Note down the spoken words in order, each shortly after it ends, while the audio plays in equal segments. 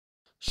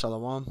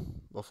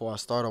Shalom. Before I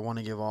start, I want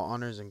to give all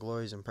honors and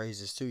glories and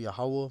praises to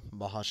Yahweh,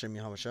 Bahashem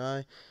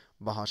Yahushai,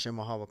 Bahashem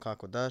Yahweh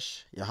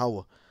Kakodash,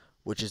 Yahweh,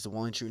 which is the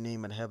one true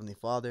name of the Heavenly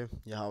Father,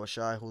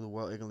 Yahushai, who the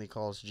world ignorantly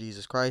calls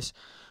Jesus Christ,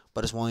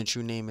 but his one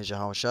true name is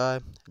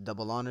Yahushai.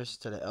 Double honors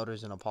to the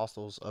elders and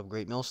apostles of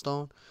Great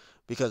Millstone,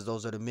 because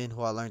those are the men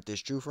who I learned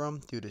this truth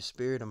from, through the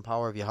spirit and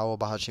power of Yahweh,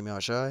 Bahashem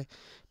Yahushai.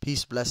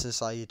 Peace, blessings,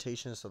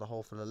 salutations to the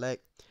whole for the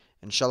elect.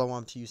 And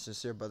shalom to you,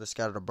 sincere brothers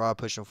scattered abroad,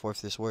 pushing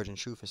forth this word in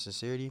truth and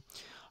sincerity.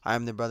 I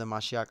am the brother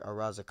Mashiach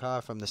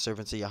Arazakah from the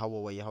Servants of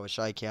Yahweh Yahweh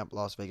Shai Camp,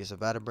 Las Vegas,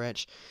 Nevada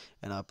branch.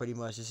 And pretty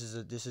much this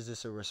is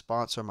just a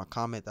response from a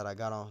comment that I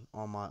got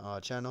on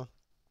my channel.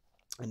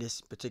 And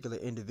this particular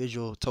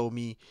individual told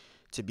me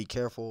to be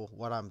careful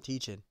what I'm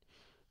teaching.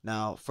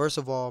 Now, first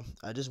of all,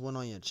 I just went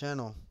on your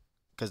channel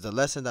because the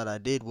lesson that I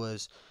did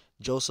was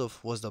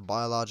Joseph was the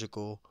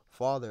biological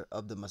father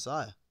of the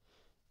Messiah.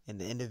 And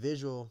the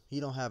individual, he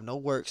don't have no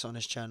works on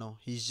his channel.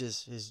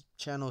 His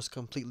channel is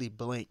completely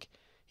blank.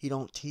 He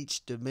don't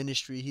teach the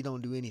ministry. He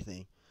don't do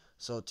anything.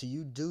 So to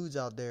you dudes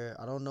out there,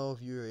 I don't know if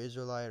you're an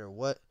Israelite or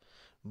what,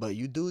 but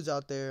you dudes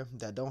out there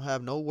that don't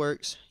have no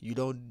works, you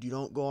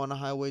don't go on the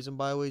highways and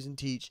byways and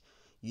teach.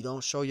 You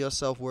don't show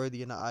yourself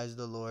worthy in the eyes of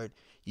the Lord.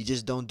 You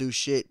just don't do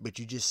shit, but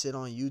you just sit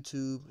on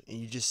YouTube and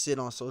you just sit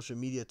on social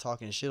media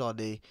talking shit all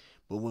day.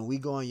 But when we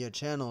go on your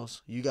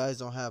channels, you guys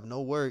don't have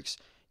no works.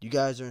 You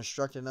guys are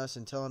instructing us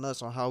and telling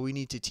us on how we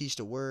need to teach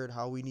the word,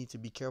 how we need to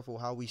be careful,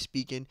 how we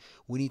speaking.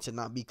 We need to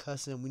not be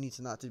cussing. We need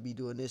to not to be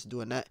doing this,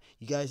 doing that.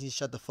 You guys need to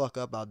shut the fuck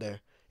up out there.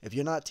 If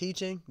you're not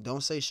teaching,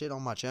 don't say shit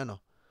on my channel.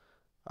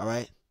 All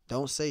right?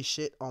 Don't say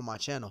shit on my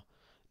channel.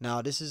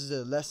 Now, this is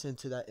a lesson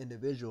to that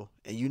individual,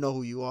 and you know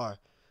who you are.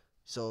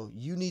 So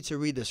you need to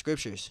read the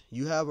scriptures.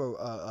 You have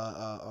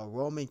a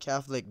Roman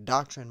Catholic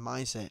doctrine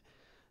mindset.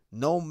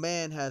 No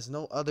man has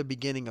no other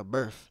beginning of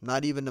birth,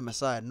 not even the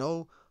Messiah.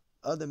 No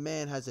other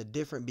man has a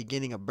different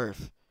beginning of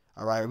birth.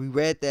 All right, we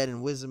read that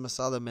in Wisdom of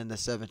Solomon, the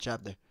 7th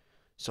chapter.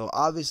 So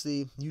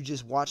obviously, you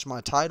just watched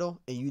my title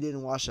and you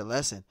didn't watch the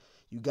lesson.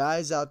 You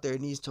guys out there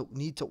need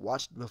to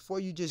watch before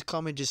you just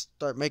come and just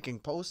start making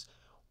posts.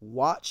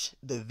 Watch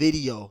the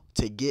video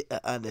to get an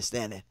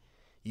understanding.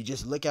 You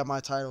just look at my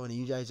title and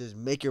you guys just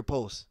make your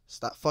post.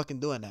 Stop fucking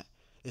doing that.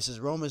 This is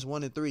Romans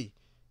 1 and 3.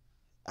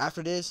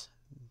 After this,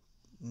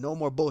 no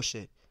more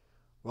bullshit.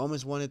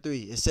 Romans 1 and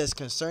 3. It says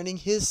concerning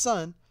his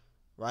son,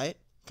 right?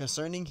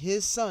 Concerning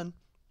his son,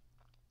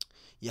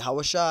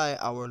 Yahushai,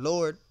 our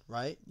Lord,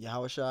 right?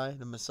 Yahushai,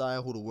 the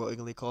Messiah, who the world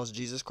ignorantly calls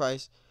Jesus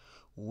Christ,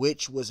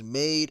 which was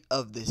made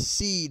of the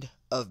seed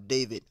of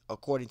David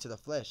according to the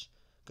flesh.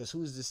 Because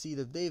who's the seed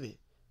of David?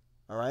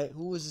 All right?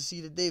 Who was the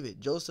seed of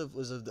David? Joseph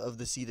was of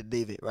the seed of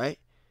David, right?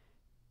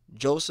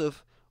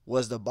 Joseph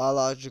was the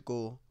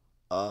biological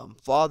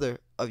father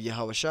of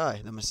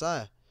Yahushai, the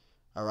Messiah.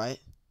 All right?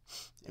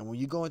 And when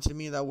you go into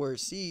me that word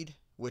seed,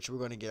 which we're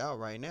going to get out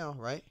right now,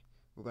 right?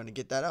 We're going to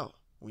get that out.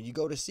 When you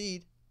go to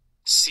seed,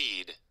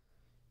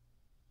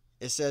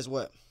 it says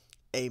what?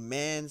 A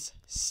man's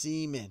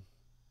semen.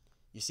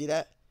 You see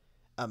that?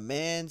 A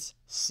man's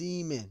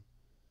semen.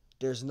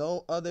 There's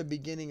no other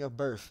beginning of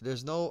birth.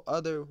 There's no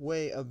other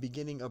way of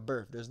beginning of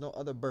birth. There's no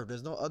other birth.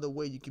 There's no other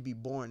way you could be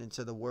born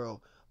into the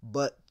world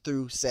but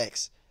through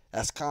sex.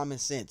 That's common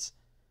sense.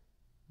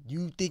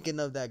 You thinking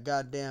of that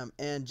goddamn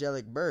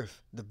angelic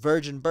birth, the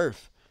virgin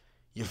birth.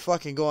 You're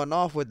fucking going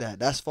off with that.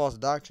 That's false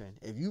doctrine.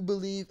 If you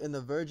believe in the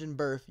virgin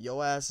birth,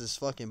 your ass is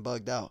fucking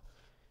bugged out.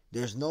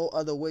 There's no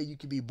other way you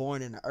could be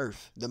born in the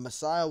earth. The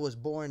Messiah was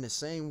born the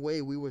same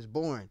way we was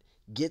born.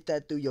 Get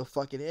that through your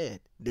fucking head.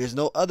 There's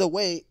no other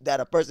way that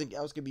a person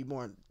else can be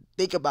born.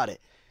 Think about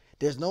it.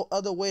 There's no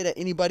other way that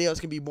anybody else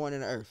can be born in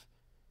the earth.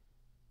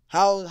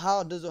 How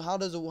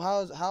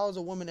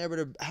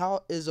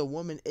is a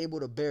woman able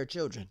to bear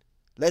children?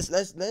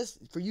 Let's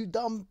for you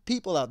dumb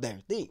people out there,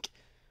 think.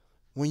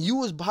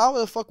 How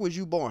the fuck was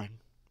you born?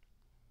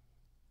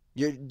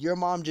 Your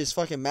mom just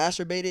fucking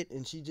masturbated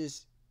and she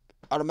just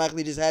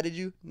automatically just added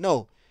you?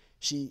 No.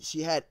 She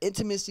had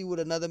intimacy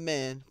with another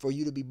man for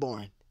you to be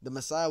born. The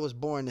Messiah was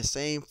born the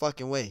same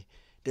fucking way.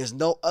 There's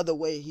no other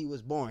way he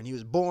was born. He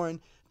was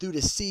born through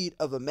the seed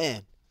of a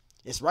man.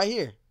 It's right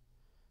here.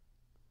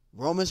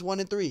 Romans 1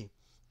 and 3.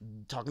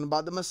 Talking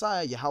about the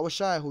Messiah,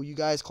 Yahushai, who you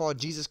guys call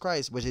Jesus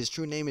Christ, but his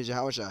true name is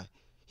Yahushai.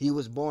 He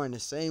was born the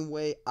same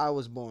way I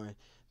was born.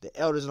 The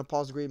elders and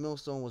apostles of Great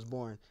Millstone was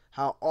born.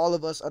 How all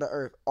of us of the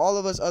earth, all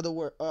of us of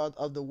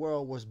the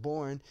world was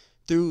born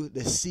through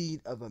the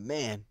seed of a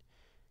man.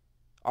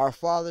 Our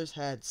fathers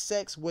had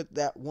sex with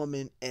that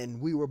woman and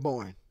we were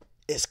born.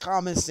 It's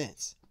common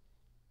sense.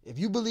 If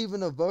you believe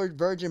in a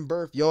virgin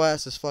birth, your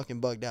ass is fucking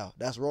bugged out.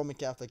 That's Roman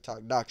Catholic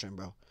doctrine,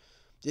 bro.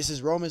 This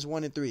is Romans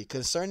 1 and 3.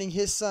 Concerning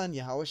his son,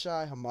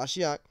 Yahushai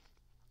HaMashiach,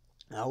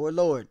 our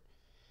Lord,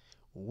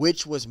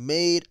 which was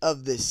made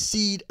of the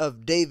seed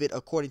of David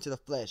according to the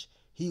flesh.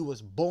 He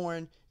was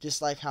born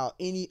just like how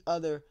any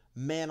other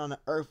man on the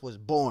earth was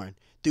born,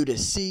 through the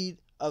seed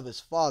of his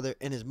father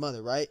and his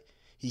mother, right?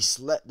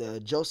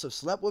 Joseph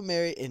slept with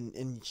Mary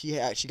and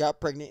she got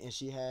pregnant and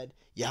she had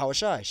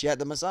Yahushai. She had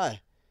the Messiah.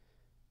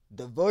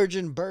 The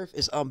virgin birth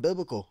is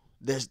unbiblical.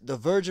 The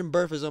virgin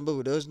birth is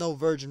unbiblical. There's no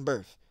virgin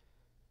birth.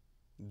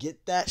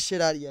 Get that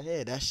shit out of your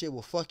head. That shit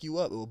will fuck you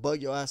up. It will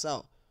bug your ass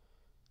out.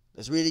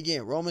 Let's read it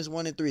again. Romans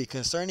 1 and 3.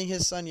 Concerning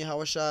his son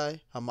Yahushua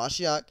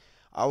Hamashiach,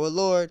 our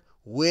Lord,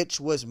 which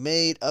was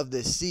made of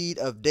the seed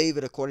of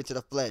David according to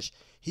the flesh.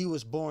 He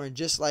was born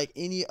just like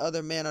any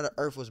other man on the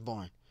earth was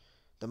born.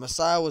 The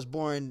Messiah was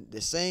born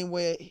the same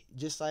way,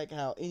 just like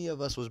how any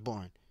of us was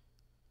born.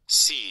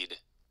 Seed.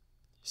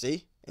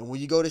 See? And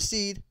when you go to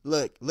seed,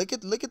 look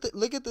at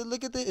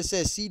the. It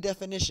says seed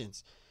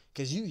definitions.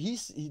 Cause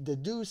the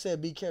dude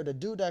said be careful. The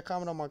dude that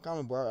commented on my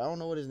comment board, I don't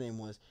know what his name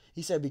was.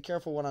 He said be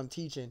careful what I'm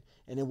teaching,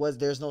 and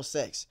there's no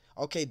sex.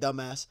 Okay,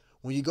 dumbass.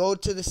 When you go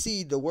to the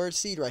seed, the word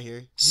seed right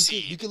here,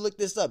 you can look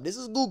this up. This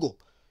is Google.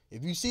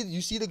 If you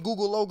see the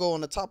Google logo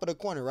on the top of the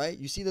corner, right?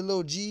 You see the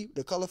little G,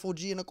 the colorful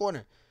G in the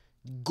corner.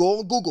 Go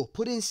on Google,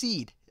 put in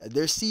seed.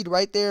 There's seed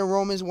right there in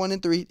Romans 1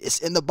 and 3. It's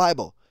in the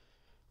Bible,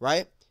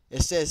 right?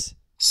 It says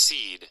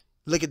seed.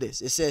 Look at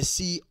this. It says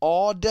see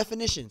all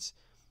definitions.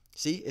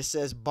 See, it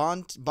says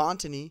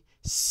bontany,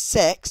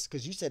 sex,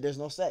 because you said there's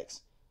no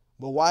sex.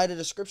 But why did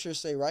the scripture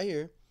say right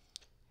here?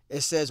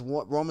 It says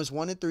Romans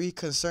 1 and 3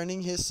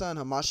 concerning his son,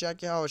 Hamashiach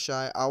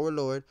Yahushua, our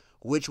Lord,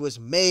 which was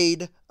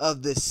made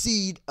of the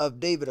seed of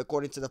David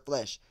according to the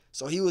flesh.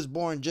 So he was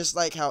born just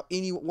like how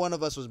any one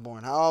of us was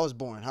born, how I was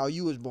born, how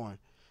you was born.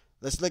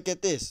 Let's look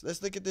at this.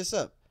 Let's look at this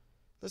up.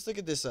 Let's look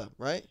at this up,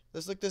 right?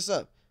 Let's look this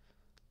up.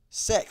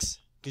 Sex.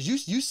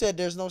 Because you said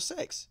there's no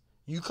sex.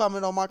 You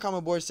comment on my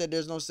comment board said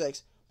there's no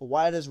sex. But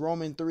why does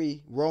Romans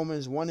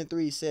 1 and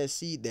 3 says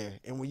seed there?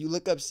 And when you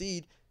look up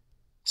seed,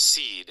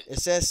 it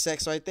says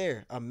sex right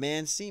there. A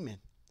man's semen.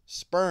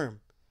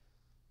 Sperm.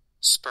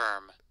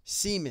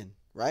 Semen,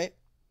 right?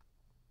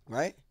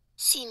 Right?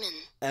 Semen.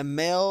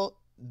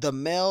 The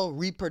male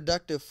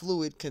reproductive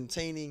fluid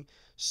containing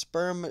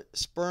spermatozoa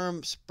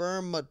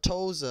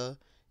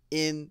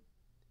in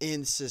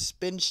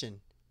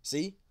suspension.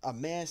 See? A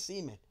man's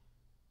semen.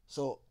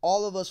 So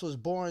all of us was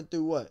born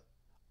through what?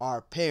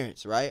 Our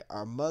parents, right?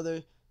 Our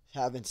mother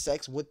having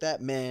sex with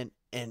that man,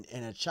 and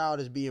a child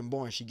is being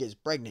born. She gets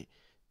pregnant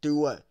through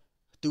what?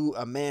 Through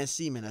a man's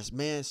semen, a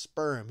man's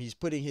sperm. He's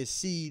putting his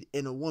seed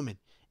in a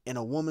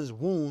woman's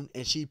womb,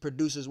 and she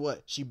produces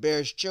what? She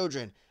bears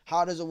children.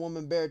 How does a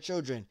woman bear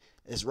children?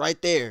 It's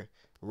right there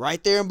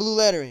in blue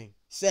lettering.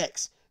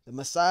 Sex. The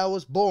Messiah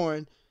was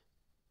born,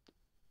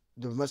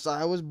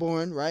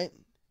 right?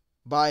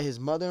 By his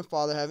mother and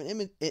father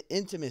having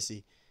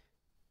intimacy.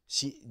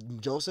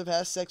 Joseph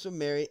has sex with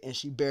Mary, and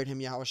she bared him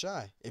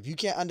Yahushua. If you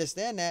can't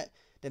understand that,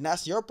 then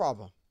that's your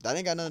problem. That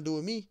ain't got nothing to do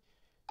with me.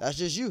 That's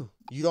just you.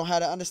 You don't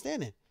have that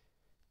understanding.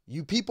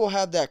 You people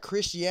have that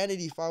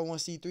Christianity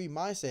 501c3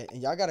 mindset,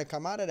 and y'all got to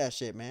come out of that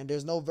shit, man.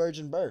 There's no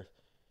virgin birth.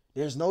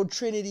 There's no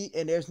Trinity,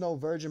 and there's no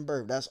virgin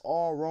birth. That's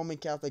all Roman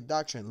Catholic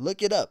doctrine.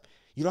 Look it up.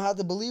 You don't have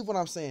to believe what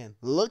I'm saying.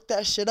 Look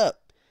that shit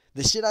up.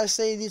 The shit I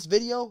say in this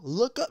video,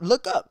 look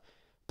up.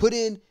 Put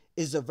in,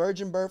 is the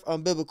virgin birth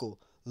unbiblical?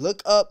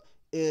 Look up,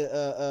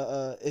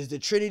 is the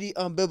Trinity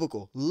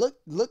unbiblical?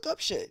 Look up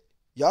shit.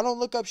 Y'all don't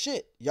look up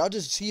shit. Y'all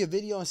just see a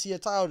video and see a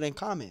title and then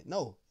comment.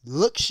 No,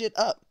 look shit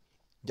up.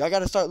 Y'all got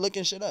to start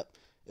looking shit up.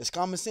 It's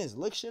common sense.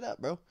 Look shit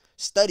up, bro.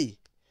 Study.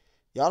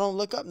 Y'all don't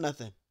look up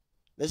nothing.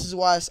 This is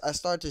why I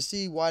start to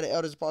see why the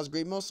elders of Apostles'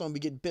 Great Millstone be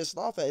getting pissed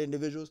off at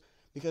individuals,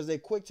 because they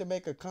quick to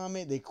make a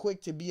comment. They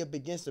quick to be up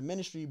against the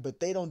ministry, but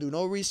they don't do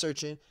no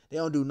researching. They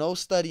don't do no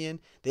studying.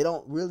 They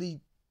don't really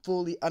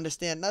fully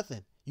understand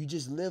nothing. You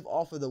just live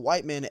off of the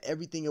white man, and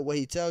everything of what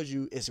he tells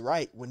you is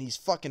right when he's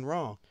fucking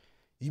wrong.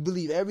 You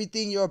believe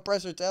everything your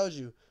oppressor tells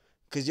you,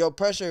 because your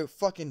oppressor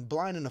fucking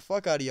blinding the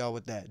fuck out of y'all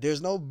with that.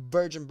 There's no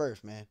virgin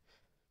birth, man.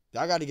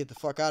 Y'all got to get the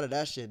fuck out of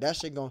that shit. That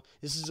shit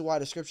this is why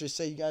the scriptures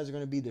say you guys are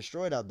going to be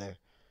destroyed out there.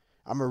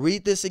 I'm going to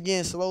read this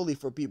again slowly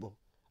for people.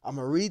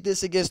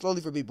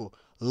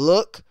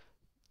 Look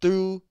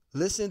through,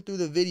 listen through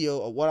the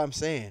video of what I'm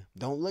saying.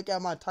 Don't look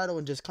at my title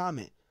and just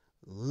comment.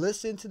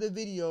 Listen to the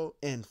video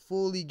and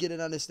fully get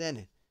an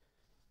understanding.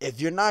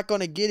 If you're not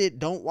going to get it,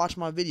 don't watch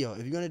my video. If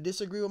you're going to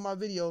disagree with my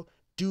video,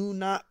 do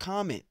not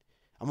comment.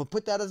 I'm going to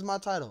put that as my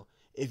title.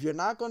 If you're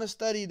not going to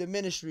study the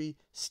ministry,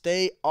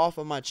 stay off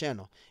of my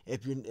channel.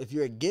 If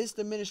you're against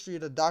the ministry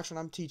of the doctrine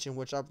I'm teaching,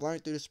 which I've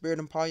learned through the Spirit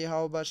and power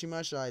Yahweh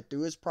Bashimashai,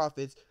 through his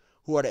prophets,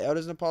 who are the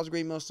elders and apostles of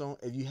Great Millstone,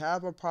 if you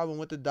have a problem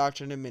with the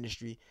doctrine and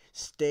ministry,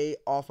 stay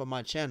off of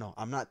my channel.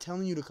 I'm not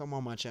telling you to come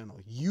on my channel.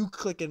 You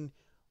clicking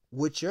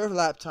with your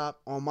laptop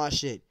on my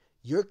shit.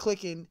 You're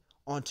clicking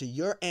onto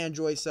your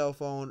Android cell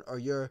phone, or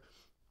your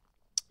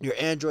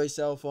Android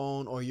cell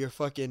phone, or your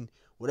fucking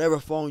whatever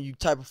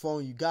type of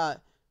phone you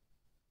got,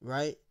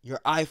 right? Your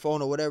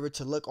iPhone or whatever,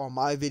 to look on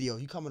my video.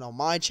 You coming on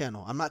my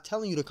channel. I'm not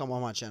telling you to come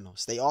on my channel.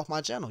 Stay off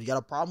my channel. You got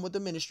a problem with the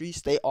ministry,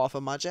 stay off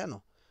of my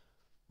channel.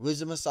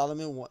 Wisdom of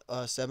Solomon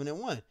 7 and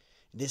 1.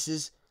 This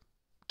is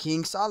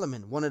King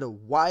Solomon, one of the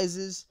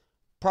wisest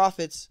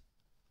prophets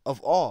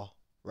of all,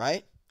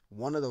 right?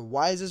 One of the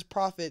wisest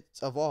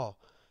prophets of all.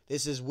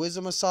 This is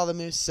Wisdom of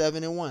Solomon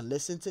 7 and 1.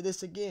 Listen to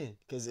this again,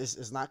 because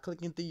it's not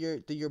clicking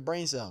through your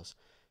brain cells.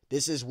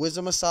 This is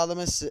Wisdom of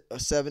Solomon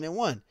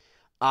 7:1.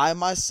 I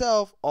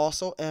myself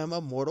also am a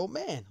mortal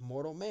man.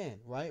 Mortal man,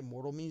 right?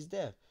 Mortal means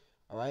death.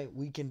 All right.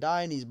 We can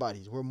die in these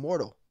bodies. We're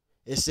mortal.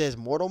 It says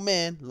mortal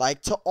man,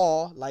 like to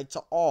all, like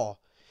to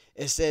all.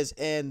 It says,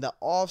 and the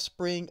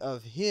offspring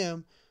of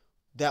him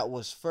that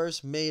was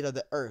first made of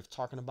the earth,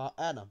 talking about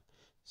Adam.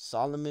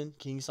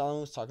 King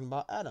Solomon was talking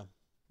about Adam,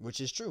 which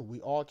is true.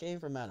 We all came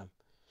from Adam.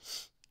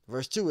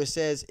 Verse 2, it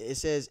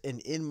says, and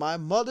in my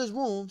mother's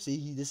womb,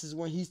 see, this is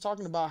when he's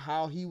talking about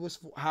how he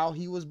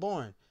was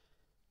born.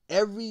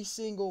 Every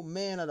single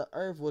man of the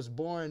earth was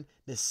born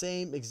the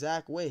same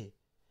exact way.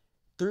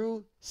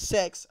 Through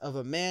sex of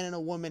a man and a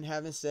woman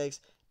having sex,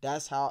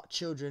 that's how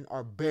children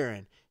are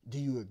born. Do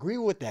you agree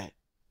with that?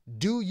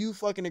 Do you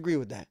fucking agree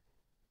with that?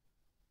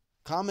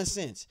 Common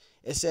sense.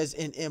 It says,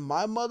 and in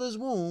my mother's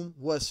womb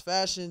was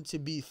fashioned to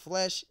be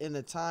flesh in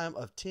the time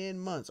of 10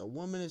 months. A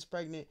woman is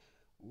pregnant.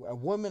 A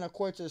woman,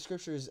 according to the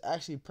scripture, is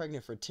actually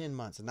pregnant for 10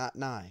 months, not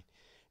 9.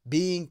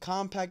 Being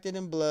compacted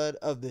in blood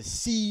of the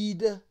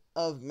seed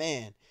of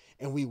man.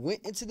 And we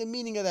went into the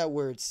meaning of that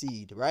word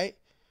seed, right?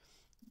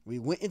 We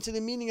went into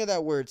the meaning of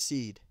that word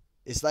seed.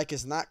 It's like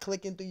it's not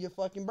clicking through your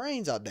fucking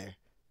brains out there.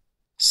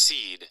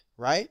 Seed.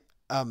 Right?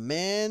 A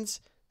man's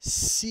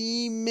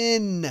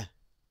semen.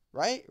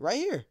 Right? Right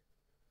here.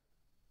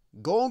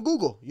 Go on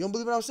Google. You don't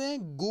believe what I'm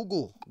saying?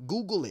 Google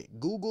it.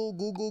 Google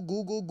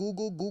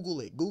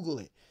it. Google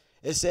it.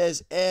 It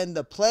says, and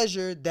the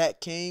pleasure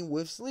that came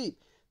with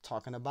sleep.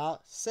 Talking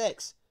about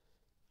sex.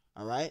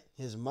 All right?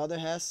 His mother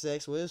has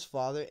sex with his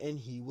father and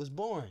he was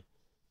born.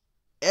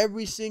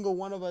 Every single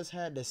one of us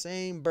had the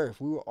same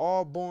birth. We were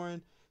all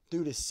born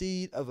through the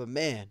seed of a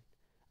man.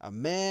 A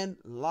man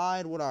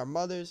lied with our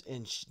mothers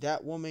and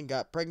that woman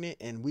got pregnant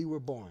and we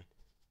were born.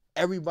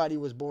 Everybody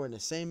was born the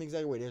same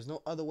exact way. There's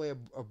no other way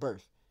of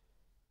birth.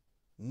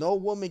 No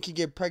woman can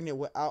get pregnant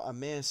without a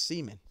man's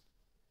semen.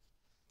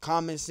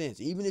 Common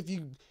sense. Even if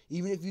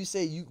you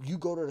say you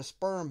go to the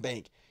sperm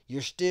bank,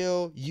 you're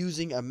still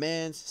using a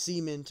man's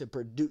semen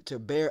to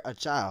bear a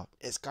child.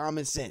 It's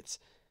common sense.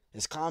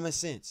 It's common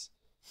sense.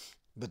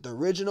 But the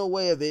original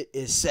way of it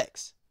is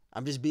sex.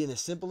 I'm just being as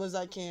simple as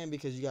I can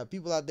because you got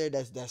people out there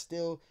that's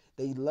still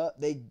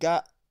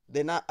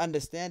they're not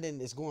understanding.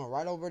 It's going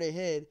right over their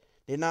head.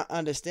 They're not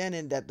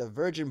understanding that the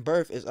virgin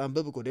birth is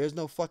unbiblical. There's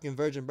no fucking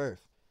virgin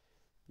birth.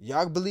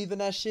 Y'all believe in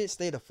that shit?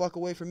 Stay the fuck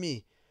away from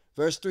me.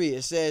 Verse 3,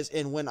 it says,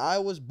 and when I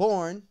was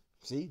born,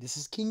 see, this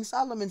is King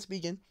Solomon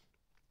speaking,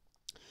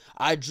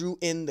 I drew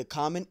in the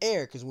common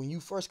air. Because when you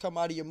first come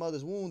out of your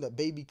mother's womb, the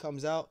baby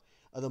comes out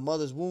of the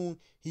mother's womb,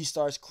 he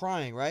starts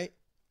crying, right?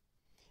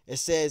 It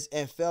says,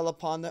 and fell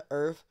upon the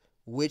earth,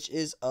 which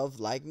is of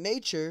like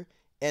nature,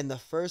 and the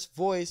first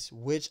voice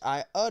which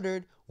I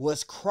uttered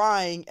was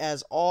crying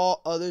as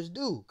all others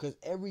do. Because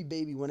every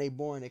baby, when they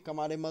born, they come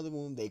out of their mother's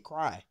womb, they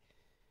cry,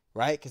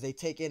 right? Because they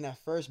take in that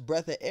first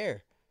breath of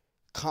air.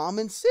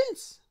 Common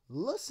sense.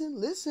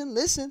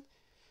 Listen.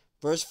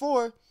 Verse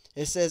 4,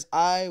 it says,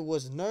 I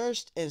was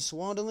nursed in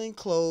swaddling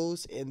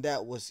clothes, and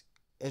I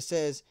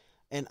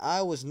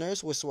was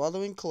nursed with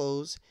swaddling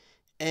clothes,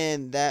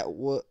 and that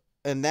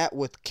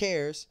with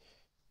cares.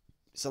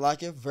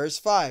 Salakia, verse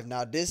 5.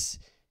 Now this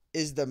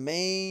is the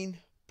main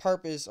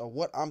purpose of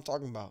what I'm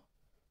talking about.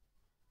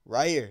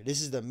 Right here.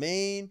 This is the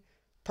main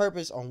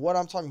purpose on what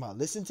I'm talking about.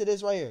 Listen to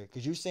this right here.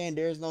 Because you're saying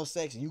there's no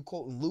sex. You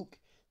quoting Luke,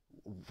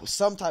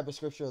 some type of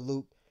scripture of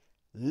Luke.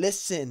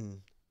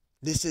 Listen.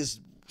 This is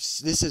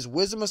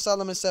Wisdom of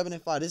Solomon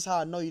 7:5. This is how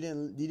I know you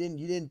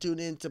didn't tune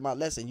into my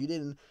lesson. You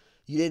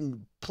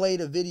didn't play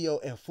the video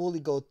and fully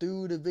go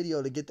through the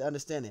video to get the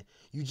understanding.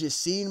 You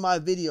just seen my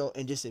video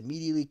and just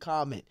immediately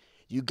comment.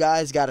 You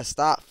guys gotta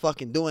stop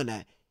fucking doing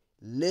that.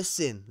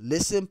 Listen,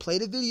 play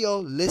the video,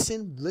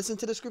 listen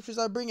to the scriptures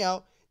I bring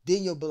out,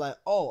 then you'll be like,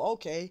 oh,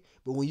 okay.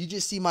 But when you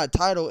just see my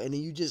title and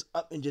then you just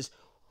up and just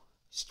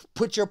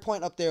put your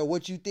point up there,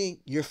 what you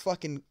think, you're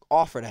fucking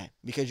off for that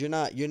because you're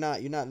not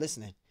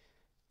listening.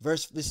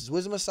 This is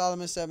Wisdom of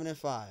Solomon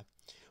 7:5.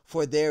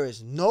 For there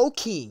is no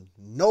king,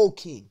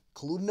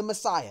 including the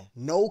Messiah,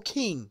 no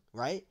king,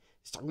 right?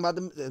 It's talking about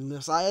the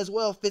Messiah as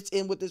well, fits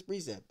in with this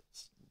precept,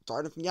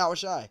 starting from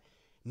Yahushai.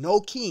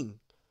 No king.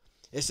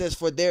 It says,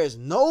 for there is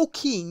no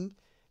king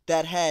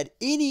that had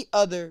any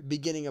other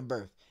beginning of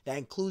birth. That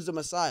includes the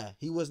Messiah.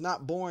 He was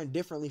not born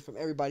differently from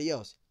everybody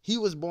else. He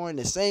was born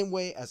the same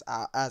way as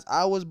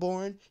I was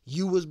born,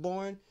 you was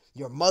born,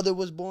 your mother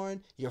was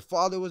born, your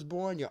father was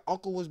born, your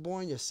uncle was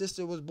born, your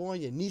sister was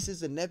born, your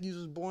nieces and nephews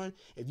was born.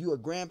 If you a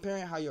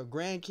grandparent, how your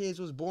grandkids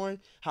was born,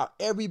 how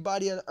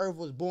everybody on the earth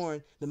was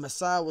born, the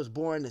Messiah was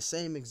born the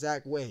same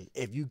exact way.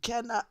 If you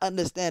cannot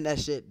understand that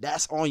shit,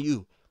 that's on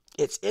you.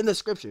 It's in the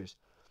scriptures.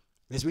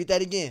 Let's read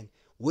that again.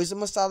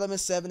 Wisdom of Solomon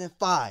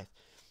 7:5.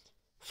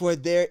 For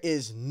there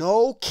is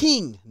no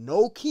king,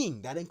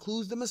 that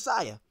includes the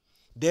Messiah.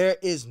 There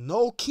is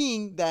no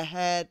king that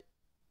had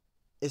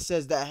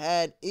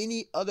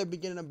any other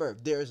beginning of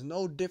birth. There is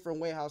no different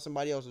way how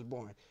somebody else was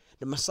born.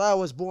 The Messiah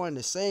was born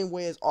the same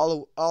way as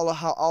all of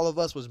how all of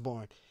us was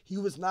born. He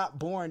was not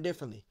born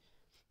differently.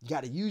 You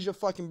got to use your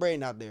fucking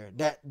brain out there.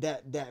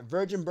 That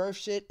virgin birth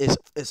shit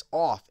is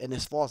off and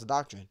it's false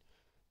doctrine.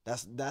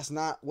 That's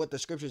not what the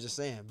scriptures are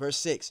saying. Verse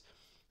 6.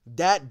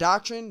 That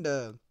doctrine,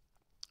 the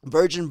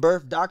virgin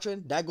birth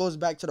doctrine, that goes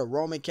back to the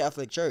Roman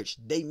Catholic Church.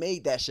 They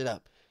made that shit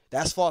up.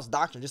 That's false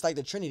doctrine. Just like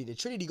the Trinity. The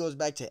Trinity goes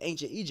back to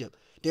ancient Egypt.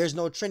 There's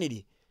no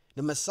Trinity.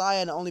 The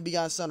Messiah and the only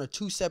begotten Son are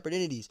two separate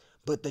entities.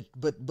 But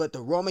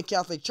the Roman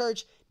Catholic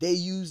Church, they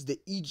use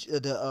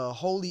the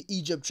Holy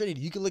Egypt Trinity.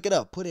 You can look it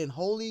up. Put in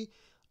Holy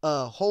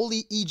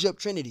Egypt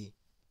Trinity.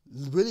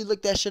 Really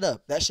look that shit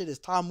up. That shit is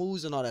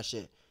Tammuz and all that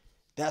shit.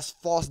 That's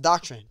false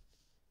doctrine.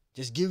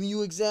 Just giving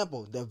you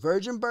example. The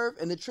virgin birth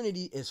and the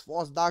Trinity is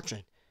false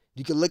doctrine.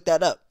 You can look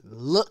that up.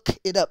 Look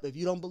it up if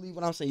you don't believe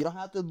what I'm saying. You don't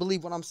have to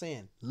believe what I'm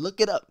saying.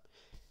 Look it up.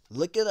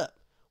 Look it up.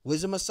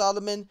 Wisdom of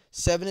Solomon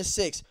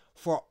 7:6.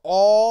 For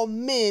all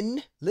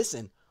men,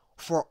 listen,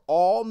 for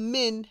all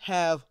men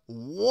have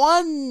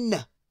one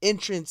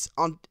entrance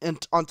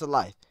onto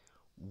life.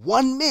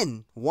 One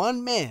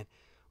man,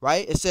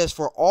 right? It says,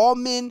 for all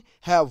men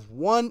have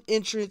one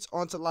entrance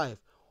onto life.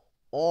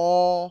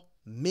 All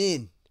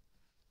men.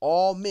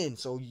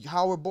 So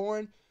how we're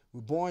born?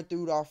 We're born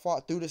through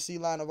the seed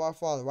line of our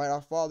father, right?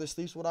 Our father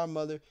sleeps with our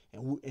mother,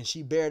 and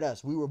she bared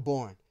us. We were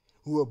born.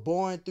 We were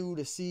born through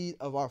the seed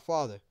of our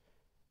father.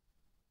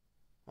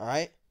 All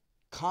right?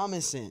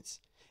 Common sense.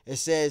 It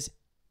says,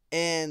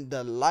 and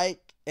the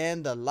like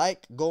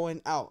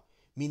going out,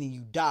 meaning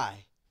you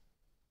die.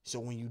 So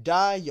when you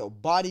die, your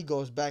body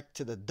goes back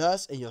to the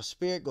dust and your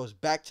spirit goes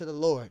back to the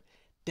Lord.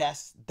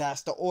 That's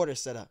the order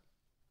set up.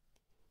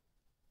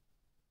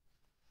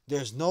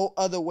 There's no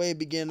other way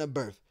beginning of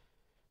birth.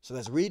 So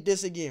let's read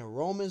this again.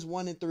 Romans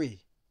 1:3.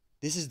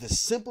 This is the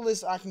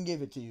simplest I can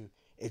give it to you.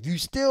 If you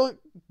still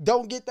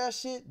don't get that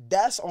shit,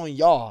 that's on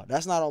y'all.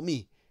 That's not on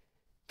me.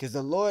 Because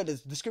the Lord,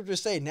 the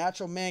scriptures say,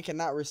 natural man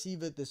cannot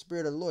receive it, the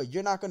spirit of the Lord.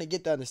 You're not going to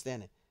get the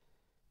understanding.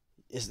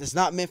 It's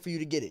not meant for you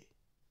to get it.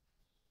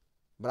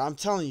 But I'm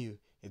telling you,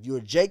 if you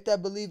reject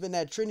that believe in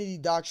that Trinity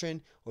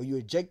doctrine, or you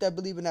reject that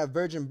believe in that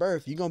virgin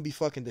birth, you're going to be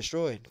fucking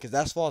destroyed. Because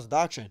that's false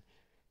doctrine.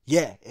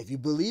 Yeah, if you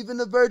believe in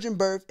the virgin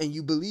birth and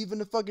you believe in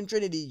the fucking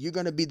Trinity, you're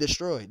going to be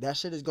destroyed. That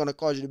shit is going to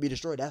cause you to be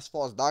destroyed. That's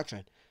false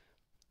doctrine.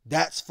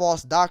 That's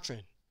false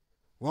doctrine.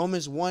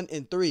 Romans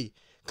 1:3.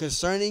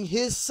 Concerning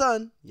his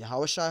son,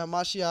 Yahushua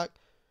HaMashiach,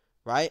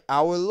 right?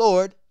 Our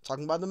Lord,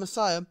 talking about the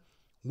Messiah,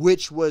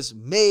 which was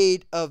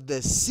made of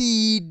the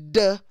seed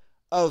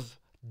of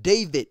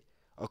David,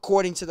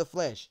 according to the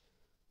flesh.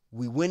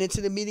 We went into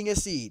the meeting of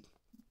seed,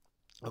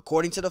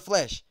 according to the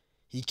flesh.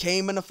 He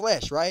came in the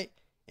flesh, right?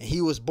 And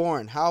he was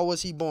born. How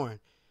was he born?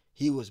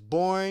 He was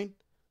born,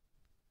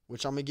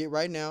 which I'm going to get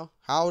right now,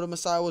 how the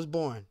Messiah was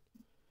born.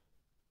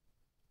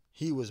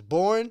 He was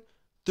born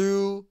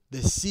through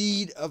the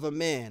seed of a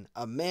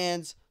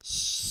man's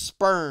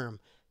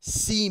sperm,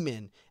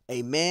 semen,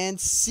 a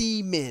man's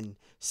semen.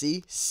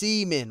 See,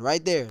 semen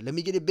right there. Let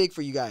me get it big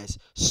for you guys.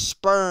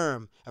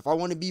 Sperm. If I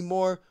want to be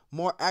more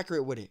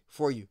accurate with it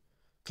for you,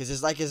 because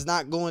it's like it's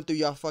not going through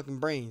y'all fucking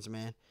brains,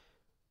 man.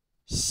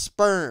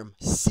 Sperm,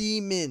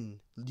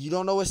 semen. You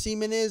don't know what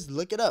semen is?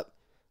 Look it up.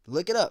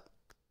 Look it up.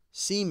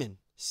 Semen.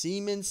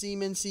 Semen.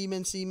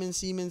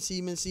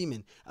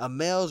 A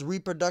male's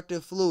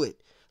reproductive fluid.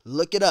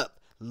 Look it up.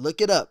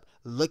 Look it up.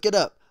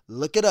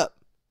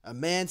 A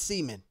man's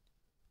semen.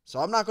 So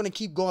I'm not going to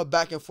keep going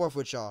back and forth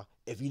with y'all.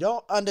 If you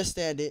don't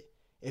understand it,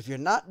 if you're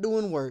not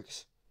doing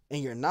works,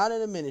 and you're not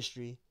in a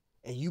ministry,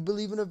 and you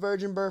believe in the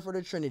virgin birth or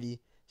the Trinity,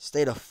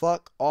 stay the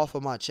fuck off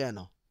of my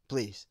channel,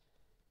 please.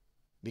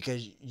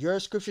 Because your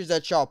scriptures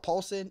that y'all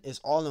posting is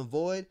all in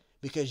void,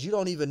 because you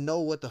don't even know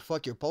what the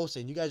fuck you're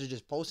posting. You guys are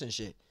just posting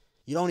shit.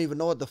 You don't even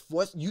know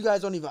what you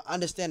guys don't even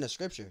understand the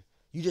scripture.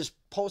 You just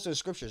posting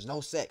scriptures,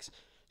 no sex.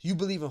 You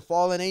believe in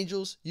fallen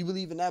angels? You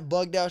believe in that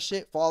bugged out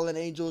shit? Fallen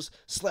angels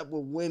slept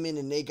with women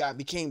and they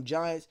became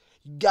giants.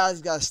 You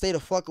guys gotta stay the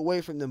fuck away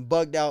from them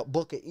bugged out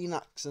Book of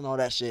Enochs and all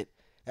that shit.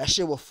 That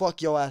shit will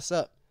fuck your ass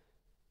up.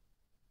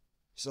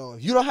 So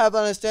if you don't have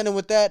understanding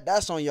with that,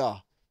 that's on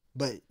y'all.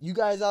 But you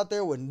guys out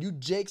there, when you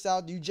Jake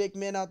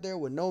men out there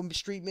with no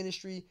street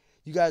ministry,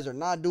 you guys are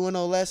not doing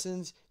no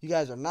lessons. You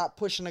guys are not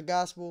pushing the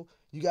gospel.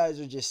 You guys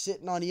are just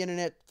sitting on the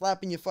internet,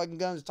 flapping your fucking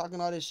gums,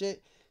 talking all this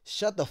shit.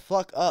 Shut the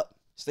fuck up.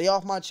 Stay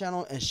off my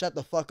channel and shut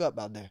the fuck up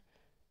out there.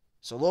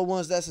 So, little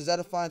ones, that's as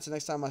edifying. Until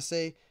next time I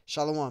say,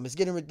 Shalom. It's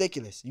getting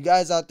ridiculous. You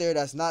guys out there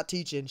that's not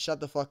teaching,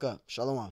 shut the fuck up. Shalom.